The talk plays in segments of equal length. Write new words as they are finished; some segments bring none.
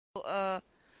The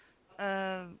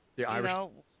you Irish.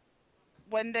 know,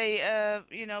 when they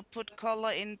put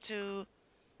color into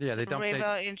Yeah, they the dump.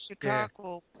 river in Yeah.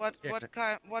 Chicago.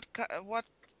 Yeah.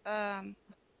 Um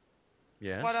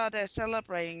Yes. what are they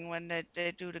celebrating when they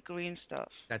do the green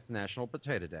stuff? That's National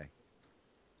Potato Day.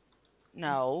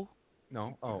 No.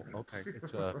 No. Oh, okay.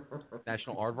 It's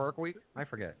National Aardvark Week. I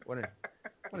forget. What is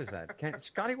that?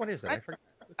 Scotty, what is that? I I forget.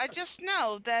 I just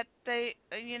know that they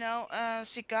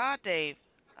cigar Dave,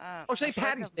 Oh, a St.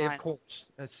 friend Patty's of Day, of mine. course.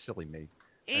 That's silly me.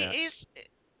 He Yeah. is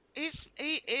he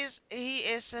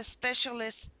is a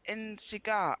specialist in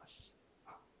cigars.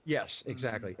 Yes,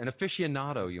 exactly. An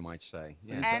aficionado, you might say.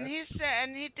 Yeah. And he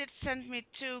did send me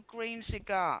two green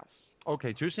cigars.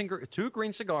 Okay, two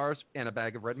green cigars and a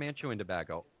bag of Red Man chewing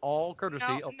tobacco, all No,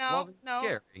 courtesy of no, loving no.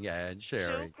 Gary and Two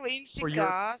Sherry green for your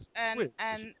cigars and quiz.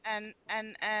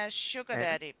 a sugar And,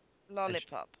 daddy and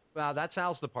lollipop. well, that's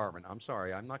Al's department. I'm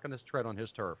sorry. I'm not going to tread on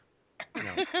his turf.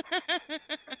 No,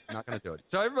 not going to do it.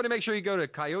 So everybody make sure you go to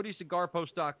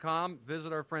coyotecigarpost.com,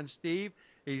 visit our friend Steve.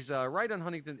 He's right on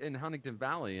Huntington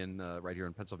Valley, right here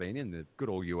in Pennsylvania, in the good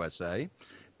old USA.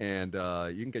 And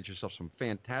you can get yourself some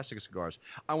fantastic cigars.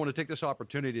 I want to take this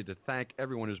opportunity to thank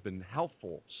everyone who's been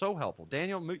helpful, so helpful.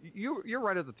 Daniel, you're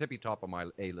right at the tippy top of my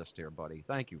A list here, buddy.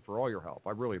 Thank you for all your help.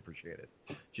 I really appreciate it.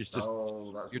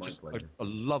 Oh, that's You're my just pleasure. a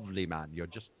lovely man. You're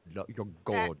Da-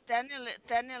 good.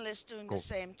 Daniel is doing the Good.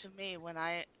 same to me when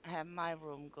I have my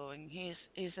room going. He's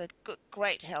a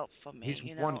great help for He's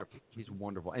me. wonderful. He's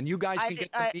wonderful. And you guys I can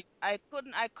did, get to meet. I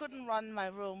couldn't run my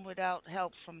room without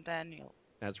help from Daniel.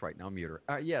 That's right. Now mute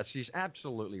her. Yes, she's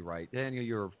absolutely right. Daniel,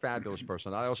 you're a fabulous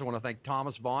person. I also want to thank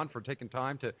Thomas Vaughn for taking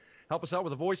time to help us out with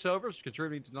the voiceovers,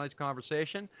 contributing to tonight's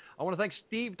conversation. I want to thank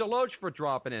Steve Deloach for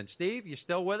dropping in. Steve, you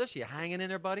still with us? You hanging in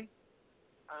there, buddy?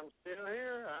 I'm still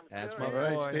here. That's my here.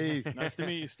 boy. All right, Steve. Nice to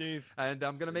meet you, Steve. And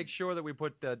I'm going to make sure that we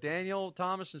put Daniel,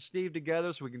 Thomas, and Steve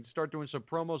together so we can start doing some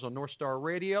promos on North Star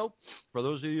Radio. For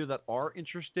those of you that are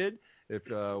interested, if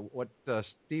what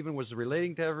Stephen was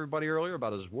relating to everybody earlier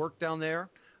about his work down there,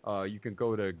 you can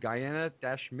go to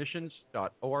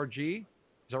Guyana-missions.org. Is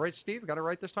that right, Steve? Got it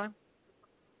right this time?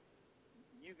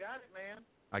 You got it, man.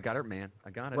 I got it, man. I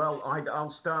got it. Well,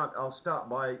 I'll start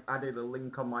by adding a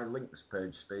link on my links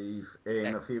page, Steve,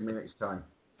 in a few minutes' time.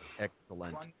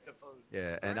 Excellent. Wonderful.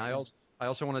 Yeah, and I also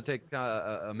want to take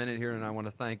a minute here, and I want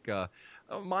to thank my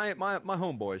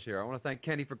homeboys here. I want to thank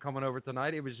Kenny for coming over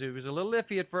tonight. It was a little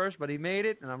iffy at first, but he made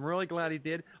it, and I'm really glad he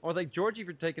did. I want to thank Georgie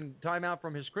for taking time out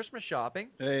from his Christmas shopping.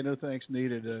 Hey, no thanks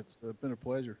needed. It's been a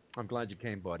pleasure. I'm glad you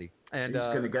came, buddy. And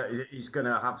he's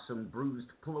gonna have some bruised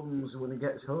plums when he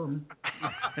gets home.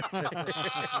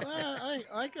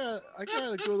 I got a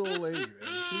good old lady, man.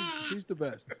 She's the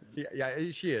best. Yeah,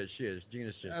 she is.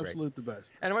 Gina's just great. Absolute the best.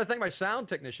 And I want to thank my sound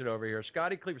technician over here,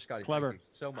 Scotty Kleber. Kleber. Thank you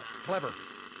so much. Kleber.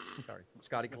 Sorry,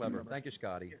 Scotty Kleber. Thank you,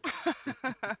 Scotty.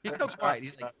 He's so quiet.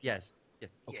 He's like, yes.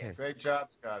 Okay. Yeah, great job,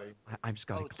 Scotty. I'm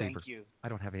Scotty Kleber. Thank you. I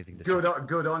don't have anything to Good say.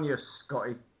 good on you,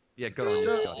 Scotty. Yeah, good on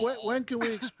you, Scotty. When can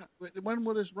we? When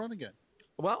will this run again?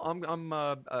 Well,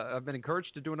 I've been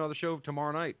encouraged to do another show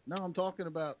tomorrow night. No, I'm talking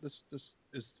about this.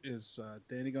 Is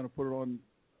Danny going to put it on?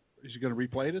 Is he going to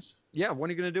replay this? Yeah, when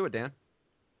are you going to do it, Dan?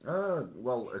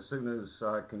 Well, as soon as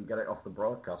I can get it off the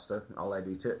broadcaster, I'll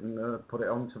edit it and put it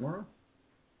on tomorrow.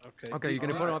 Okay, you're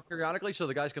going to put it on periodically so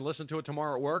the guys can listen to it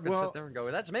tomorrow at work and sit there and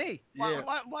go, "That's me." Yeah.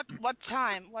 What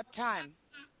time? What time?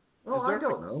 Oh, I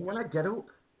don't know. When I get up.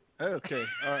 Okay,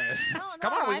 all right. No,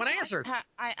 Come on, we want answers.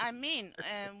 I mean,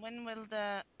 when will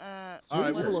the All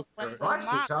right, we'll look for it. Right,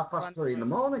 it's 3:30 in the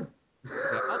morning. Yeah,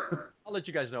 I'll let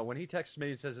you guys know when he texts me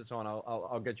and says it's on.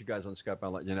 I'll get you guys on Skype. I'll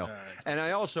let you know. All right. And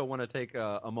I also want to take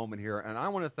a moment here, and I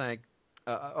want to thank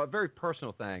a very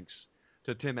personal thanks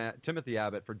to Timothy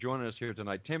Abbott for joining us here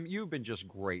tonight. Tim, you've been just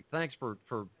great. Thanks for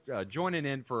joining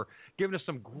in, for giving us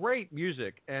some great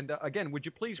music. And again, would you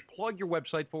please plug your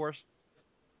website for us?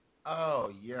 Oh,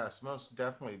 yes, most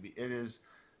definitely. It is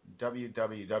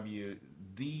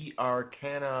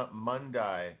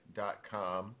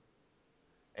www.thearcanamundi.com.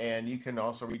 And you can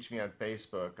also reach me on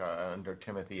Facebook under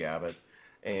Timothy Abbott.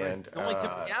 And only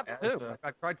Timothy Abbott, too.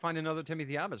 I've tried finding another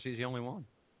Timothy Abbott. He's the only one.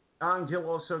 And you'll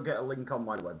also get a link on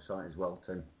my website as well,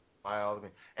 Tim.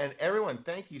 And everyone,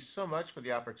 thank you so much for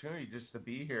the opportunity just to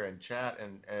be here and chat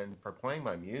and for playing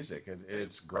my music.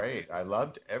 It's great. I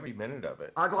loved every minute of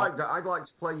it. I'd like to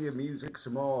play your music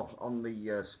some more on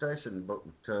the station, but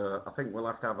I think we'll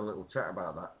have to have a little chat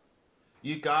about that.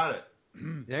 You got it.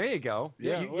 There you go.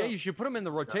 Yeah, you should put them in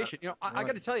the rotation. I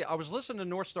got to tell you, I was listening to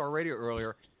North Star Radio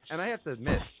earlier, and I have to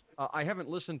admit, I haven't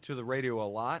listened to the radio a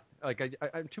lot. Like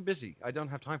I'm too busy. I don't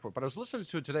have time for it. But I was listening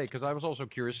to it today because I was also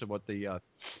curious of what the,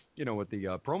 what the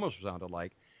promos sounded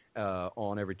like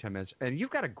on every 10 minutes. And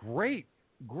you've got a great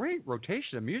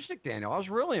rotation of music, Daniel. I was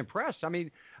really impressed. I mean,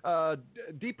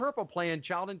 Deep Purple playing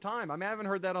 "Child in Time." I mean, I haven't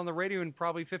heard that on the radio in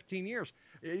probably 15 years.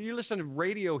 You listen to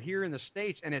radio here in the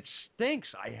States, and it stinks.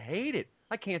 I hate it.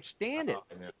 I can't stand it.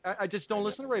 I just don't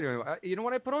listen to radio anymore. You know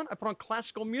what I put on? I put on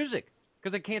classical music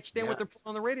because I can't stand what they're putting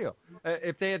on the radio.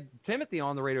 If they had Timothy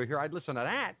on the radio here, I'd listen to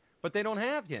that. But they don't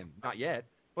have him, not yet.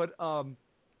 But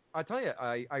I tell you,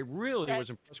 I really was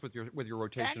impressed with your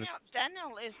rotation.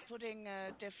 Daniel is putting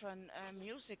different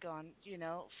music on,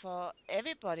 for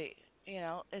everybody.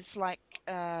 It's like,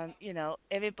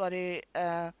 everybody.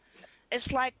 It's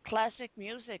like classic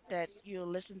music that you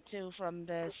listen to from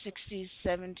the 60s,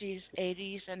 70s,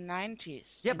 80s, and 90s.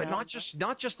 Yeah, but not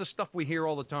just the stuff we hear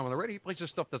all the time on the radio. He plays the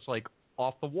stuff that's like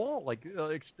off the wall, like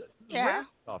rare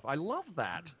stuff. I love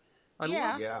that. I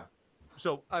love it.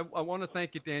 So I want to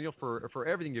thank you, Daniel, for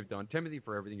everything you've done, Timothy,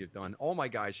 for everything you've done, all my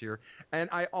guys here. And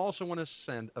I also want to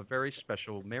send a very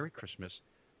special Merry Christmas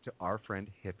to our friend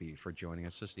Hippie for joining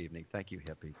us this evening. Thank you,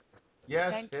 Hippie.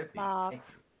 Yes, Thank Hippie. you, Bob.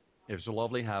 It was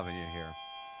lovely having you here.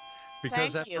 Because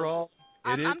Thank after you. all,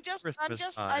 it is Christmas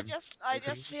time. I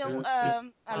just feel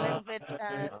a little bit.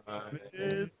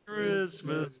 It's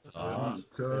Christmas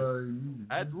time.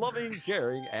 And loving,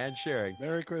 caring, and sharing.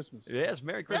 Merry Christmas. Yes,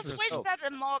 Merry Christmas. Just wish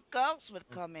that more girls would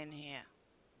come in here.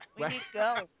 We need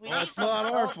girls. That's not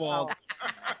our fault.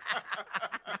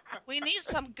 We need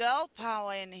some girl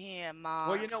power in here, Mom.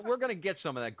 Well, we're going to get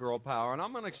some of that girl power, and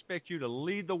I'm going to expect you to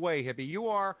lead the way, Hippie. You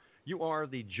are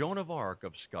the Joan of Arc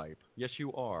of Skype. Yes,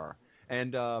 you are.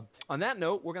 And on that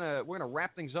note, we're gonna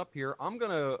wrap things up here.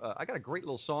 I got a great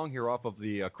little song here off of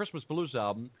the Christmas Blues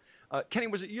album. Kenny,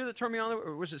 was it you that turned me on,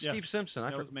 or was it Steve Simpson?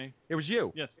 That was me. It was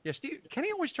you. Yes. Yeah, Kenny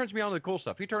always turns me on to the cool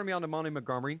stuff. He turned me on to Monty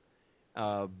Montgomery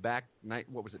back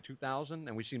 2000,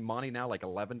 and we've seen Monty now like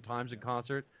 11 times in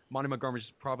concert. Monty Montgomery's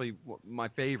probably my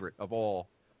favorite of all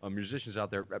musicians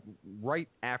out there, right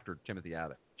after Timothy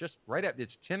Abbott. Just right after.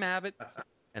 It's Tim Abbott.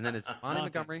 And then it's Monty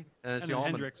Montgomery, and it's the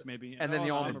Allman Hendrix, maybe, and then the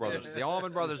Allman Brothers. The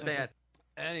Allman Brothers Band.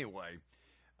 Anyway,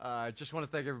 I just want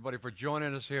to thank everybody for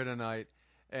joining us here tonight,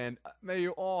 and may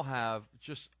you all have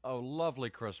just a lovely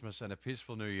Christmas and a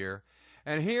peaceful New Year.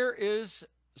 And here is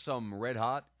some Red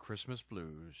Hot Christmas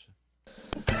Blues.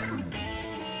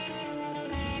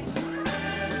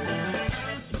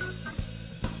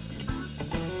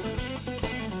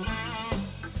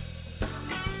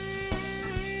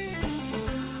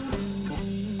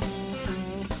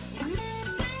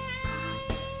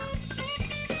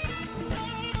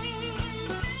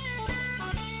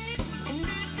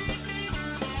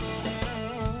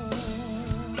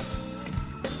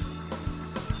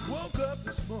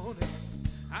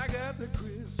 I got the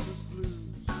Christmas blues.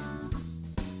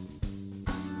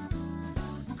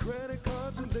 Credit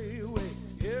cards are lay away.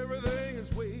 Everything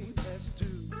is way past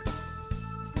due.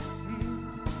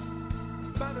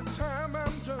 By the time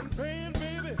I'm done paying,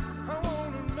 baby, I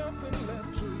want nothing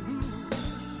left to lose.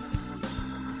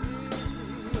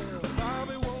 Well,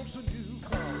 Bobby wants a new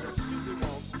car. Susie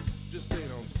wants just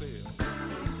ain't on sale.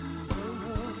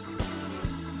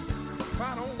 If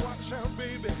I don't watch out,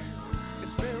 baby,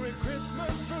 it's Merry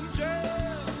Christmas from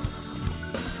jail.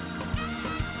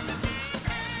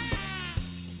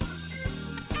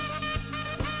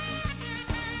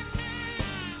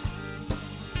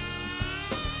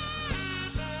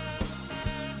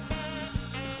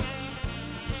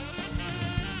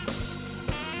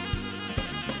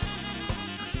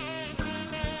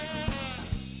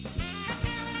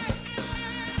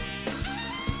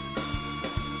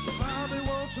 Bobby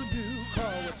wants a new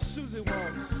car. What Susie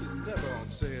wants is never on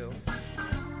sale.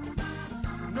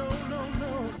 No, no,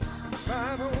 no, if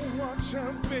I don't watch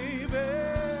out, baby.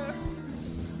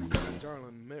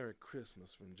 Darling, Merry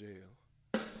Christmas from jail.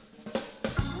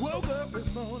 Woke up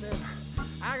this morning,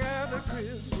 I got the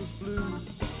Christmas blues.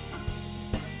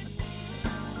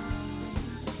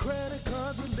 Credit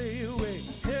cards are lay away,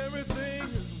 everything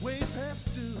is way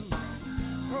past due.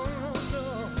 Oh,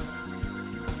 no,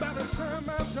 by the time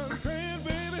I'm done paying,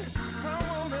 baby, I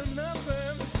want nothing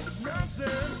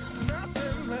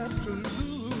left to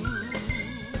lose.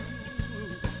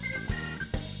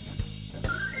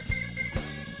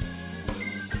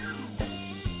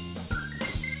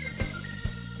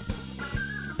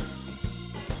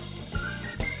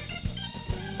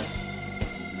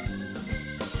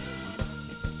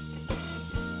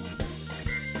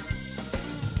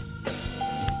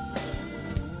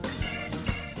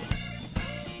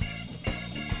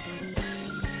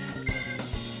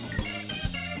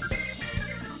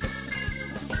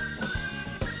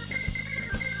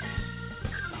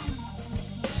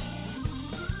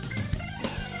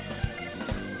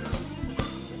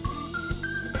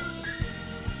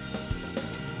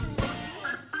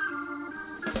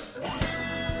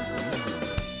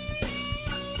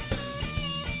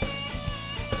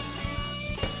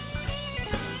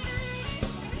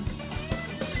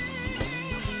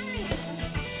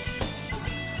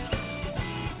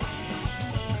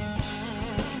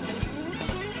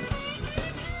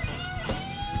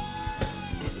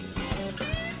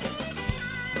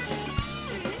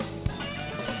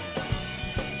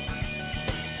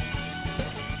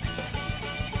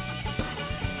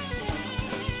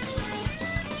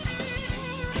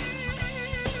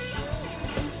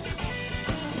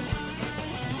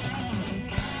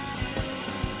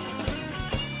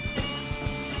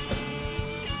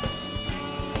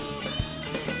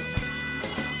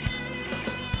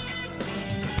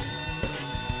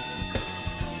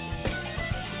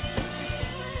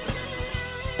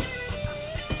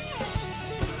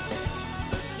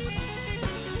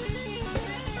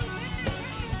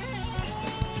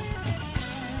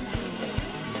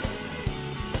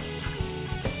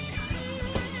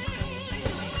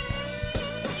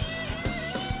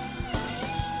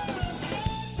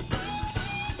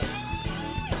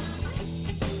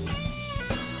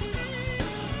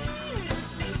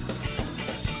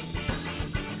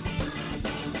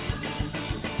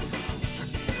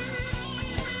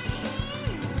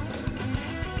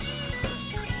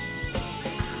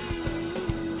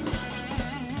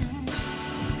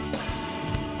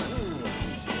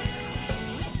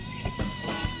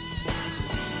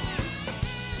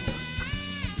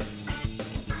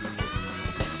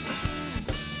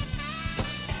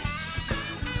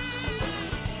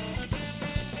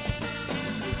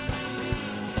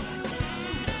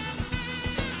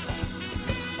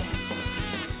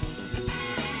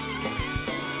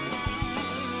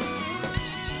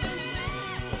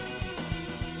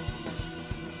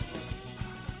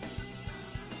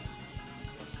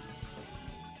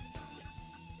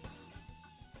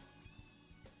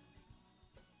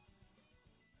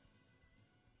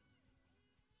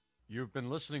 You've been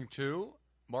listening to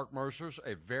Mark Mercer's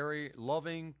A Very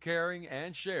Loving, Caring,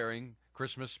 and Sharing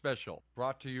Christmas Special,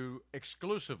 brought to you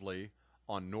exclusively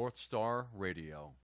on North Star Radio.